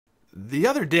The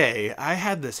other day, I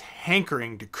had this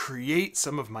hankering to create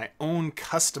some of my own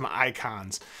custom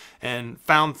icons and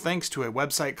found, thanks to a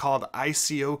website called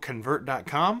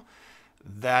ICOconvert.com,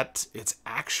 that it's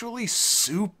actually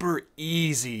super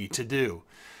easy to do.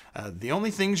 The only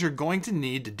things you're going to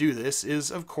need to do this is,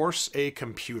 of course, a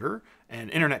computer, an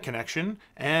internet connection,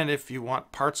 and if you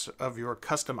want parts of your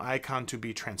custom icon to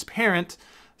be transparent,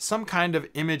 some kind of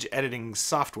image editing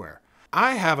software.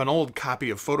 I have an old copy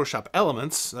of Photoshop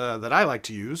Elements that I like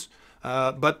to use,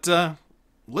 but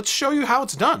let's show you how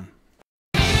it's done.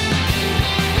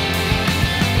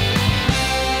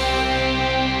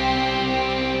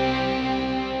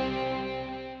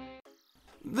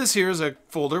 This here is a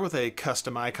folder with a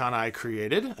custom icon I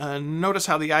created. Notice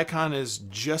how the icon is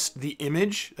just the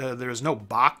image. There's no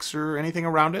box or anything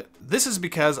around it. This is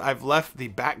because I've left the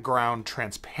background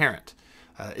transparent.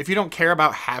 If you don't care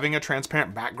about having a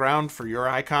transparent background for your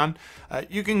icon,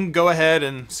 you can go ahead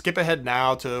and skip ahead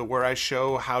now to where I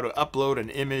show how to upload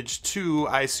an image to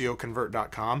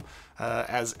ICOconvert.com,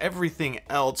 as everything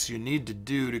else you need to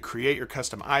do to create your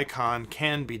custom icon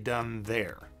can be done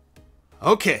there.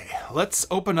 Okay, let's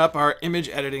open up our image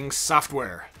editing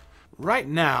software. Right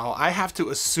now, I have to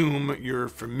assume you're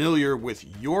familiar with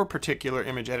your particular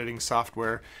image editing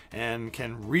software and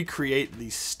can recreate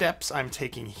the steps I'm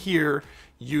taking here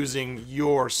using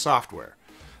your software.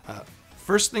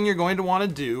 First thing you're going to want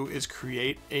to do is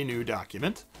create a new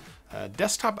document.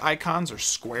 Desktop icons are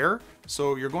square,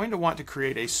 so you're going to want to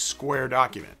create a square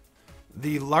document.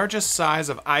 The largest size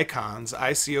of icons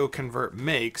ICOconvert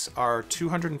makes are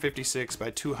 256 by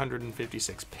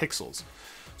 256 pixels.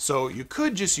 So you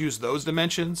could just use those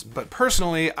dimensions, but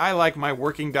personally I like my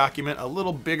working document a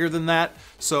little bigger than that,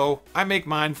 so I make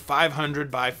mine 500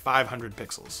 by 500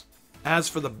 pixels. As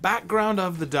for the background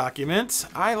of the document,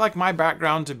 I like my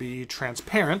background to be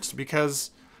transparent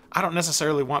because I don't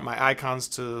necessarily want my icons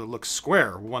to look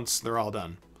square once they're all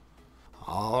done.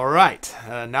 Alright,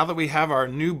 now that we have our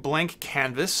new blank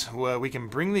canvas, we can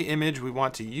bring the image we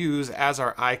want to use as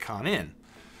our icon in.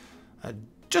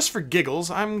 Just for giggles,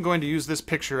 I'm going to use this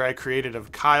picture I created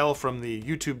of Kyle from the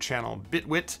YouTube channel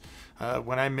Bitwit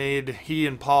when I made he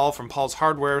and Paul from Paul's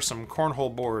Hardware some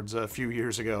cornhole boards a few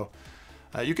years ago.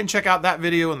 You can check out that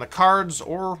video in the cards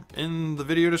or in the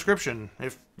video description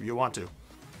if you want to.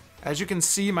 As you can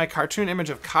see, my cartoon image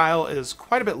of Kyle is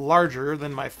quite a bit larger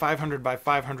than my 500 by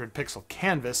 500 pixel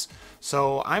canvas,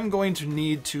 so I'm going to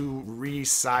need to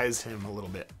resize him a little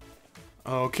bit.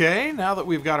 Okay, now that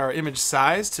we've got our image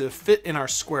size to fit in our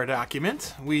square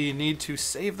document, we need to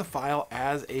save the file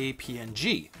as a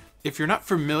PNG. If you're not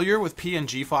familiar with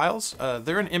PNG files,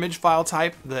 they're an image file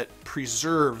type that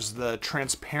preserves the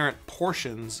transparent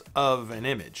portions of an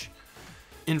image.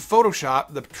 In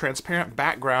Photoshop, the transparent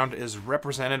background is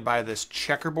represented by this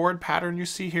checkerboard pattern you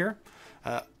see here.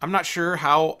 I'm not sure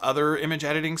how other image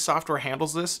editing software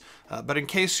handles this, but in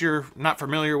case you're not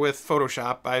familiar with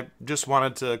Photoshop, I just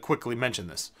wanted to quickly mention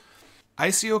this.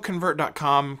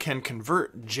 ICOconvert.com can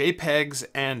convert JPEGs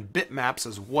and bitmaps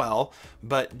as well,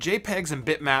 but JPEGs and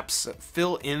bitmaps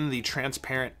fill in the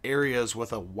transparent areas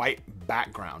with a white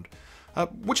background,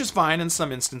 which is fine in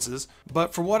some instances,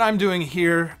 but for what I'm doing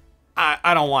here,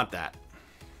 I don't want that.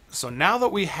 So now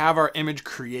that we have our image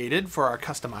created for our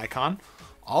custom icon,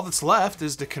 all that's left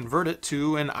is to convert it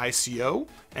to an ICO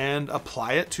and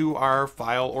apply it to our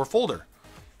file or folder.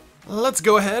 Let's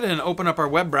go ahead and open up our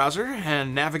web browser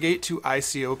and navigate to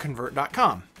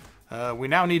ICOconvert.com. We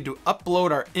now need to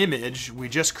upload our image we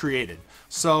just created.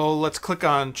 So let's click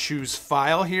on Choose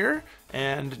File here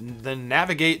and then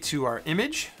navigate to our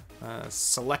image,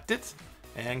 select it,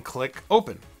 and click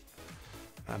Open.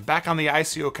 Back on the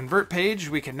ICOconvert page,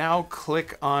 we can now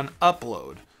click on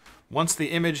Upload. Once the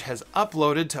image has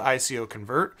uploaded to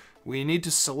ICOconvert, we need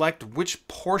to select which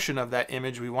portion of that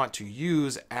image we want to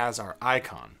use as our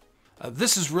icon.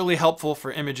 This is really helpful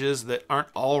for images that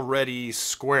aren't already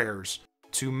squares.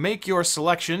 To make your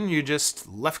selection, you just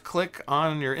left-click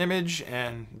on your image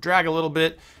and drag a little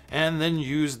bit, and then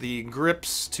use the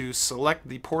grips to select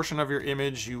the portion of your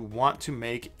image you want to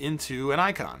make into an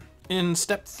icon. In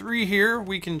step 3 here,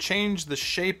 we can change the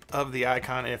shape of the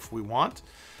icon if we want.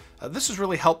 This is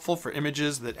really helpful for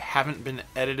images that haven't been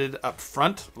edited up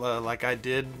front, like I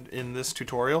did in this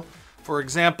tutorial. For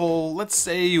example, let's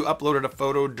say you uploaded a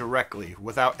photo directly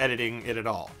without editing it at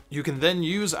all. You can then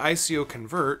use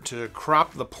ICOconvert to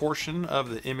crop the portion of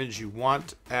the image you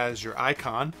want as your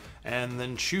icon, and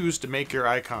then choose to make your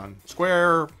icon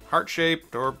square,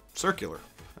 heart-shaped, or circular.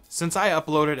 Since I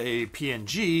uploaded a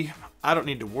PNG, I don't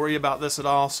need to worry about this at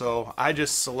all, so I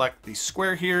just select the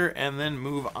square here and then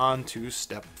move on to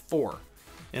step 4.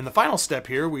 In the final step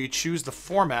here, we choose the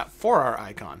format for our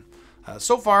icon.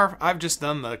 So far, I've just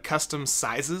done the custom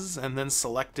sizes and then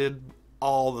selected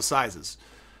all the sizes.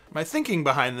 My thinking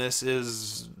behind this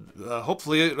is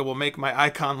hopefully it will make my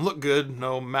icon look good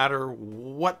no matter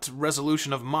what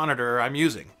resolution of monitor I'm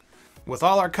using. With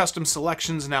all our custom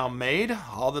selections now made,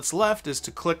 all that's left is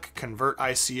to click Convert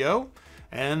ICO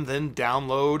and then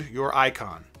download your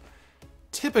icon.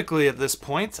 Typically at this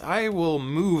point, I will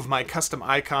move my custom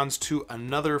icons to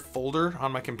another folder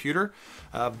on my computer,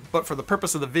 but for the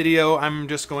purpose of the video, I'm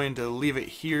just going to leave it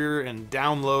here in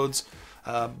Downloads.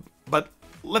 But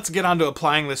let's get on to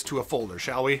applying this to a folder,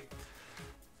 shall we?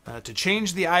 To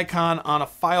change the icon on a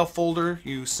file folder,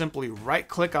 you simply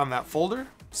right-click on that folder,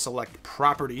 select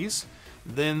Properties,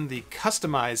 then the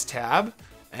Customize tab,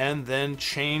 and then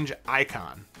Change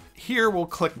Icon. Here we'll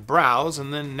click Browse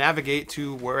and then navigate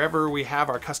to wherever we have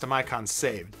our custom icon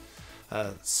saved.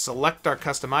 Select our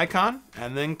custom icon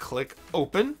and then click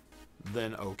Open,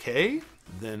 then OK,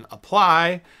 then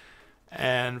Apply,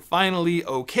 and finally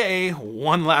OK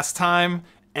one last time,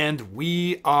 and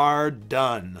we are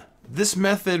done. This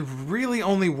method really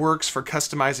only works for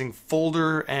customizing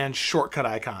folder and shortcut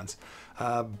icons.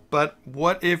 But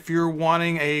what if you're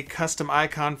wanting a custom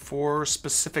icon for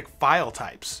specific file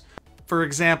types? For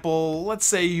example, let's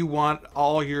say you want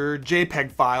all your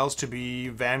JPEG files to be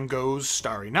Van Gogh's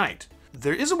Starry Night.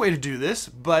 There is a way to do this,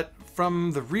 but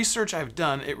from the research I've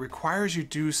done, it requires you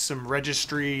do some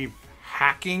registry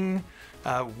hacking,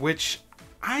 which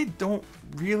I don't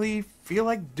really feel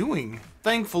like doing.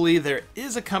 Thankfully, there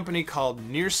is a company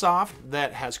called Nearsoft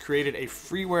that has created a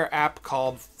freeware app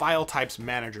called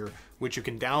FileTypesManager, which you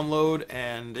can download,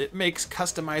 and it makes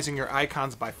customizing your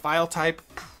icons by file type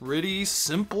pretty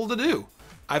simple to do.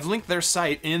 I've linked their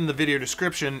site in the video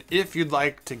description if you'd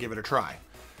like to give it a try.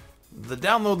 The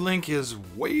download link is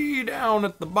way down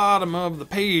at the bottom of the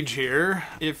page here.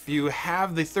 If you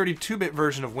have the 32-bit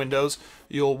version of Windows,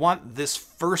 you'll want this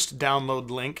first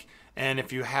download link, and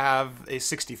if you have a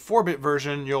 64-bit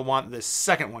version, you'll want this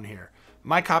second one here.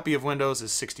 My copy of Windows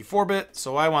is 64-bit,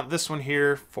 so I want this one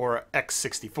here for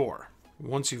x64.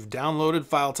 Once you've downloaded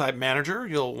FileTypesManager,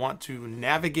 you'll want to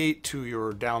navigate to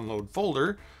your download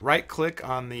folder, right-click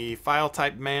on the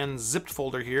FileTypeMan zipped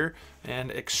folder here,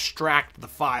 and extract the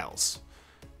files.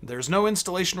 There's no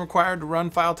installation required to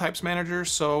run FileTypesManager,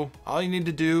 so all you need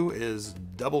to do is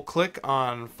double-click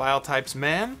on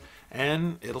FileTypesMan,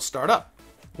 and it'll start up.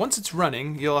 Once it's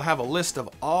running, you'll have a list of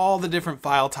all the different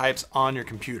file types on your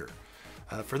computer.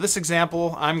 For this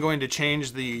example, I'm going to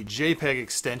change the JPEG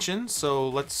extension, so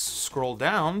let's scroll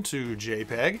down to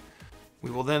JPEG.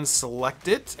 We will then select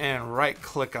it and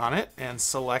right-click on it and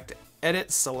select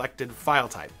Edit Selected File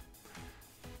Type.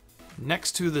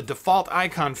 Next to the default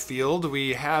icon field,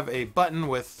 we have a button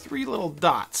with 3 little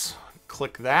dots.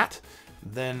 Click that,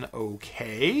 then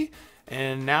OK,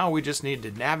 and now we just need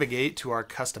to navigate to our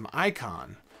custom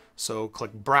icon. So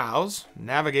click Browse,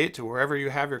 navigate to wherever you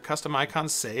have your custom icon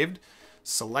saved,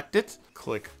 select it,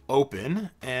 click Open,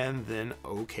 and then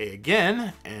OK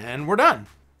again, and we're done.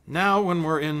 Now when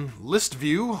we're in list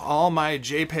view, all my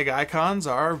JPEG icons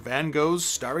are Van Gogh's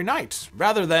Starry Night,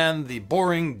 rather than the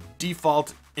boring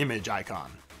default image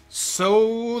icon.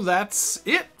 So that's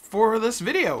it for this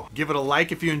video. Give it a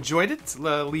like if you enjoyed it,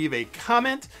 leave a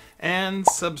comment, and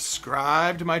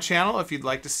subscribe to my channel if you'd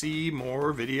like to see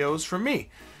more videos from me.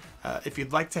 If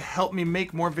you'd like to help me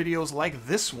make more videos like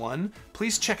this one,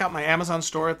 please check out my Amazon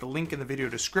store at the link in the video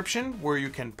description, where you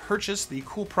can purchase the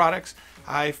cool products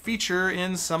I feature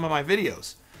in some of my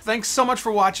videos. Thanks so much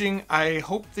for watching. I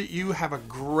hope that you have a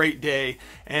great day,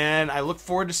 and I look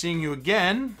forward to seeing you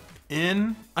again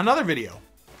in another video.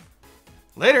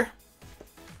 Later!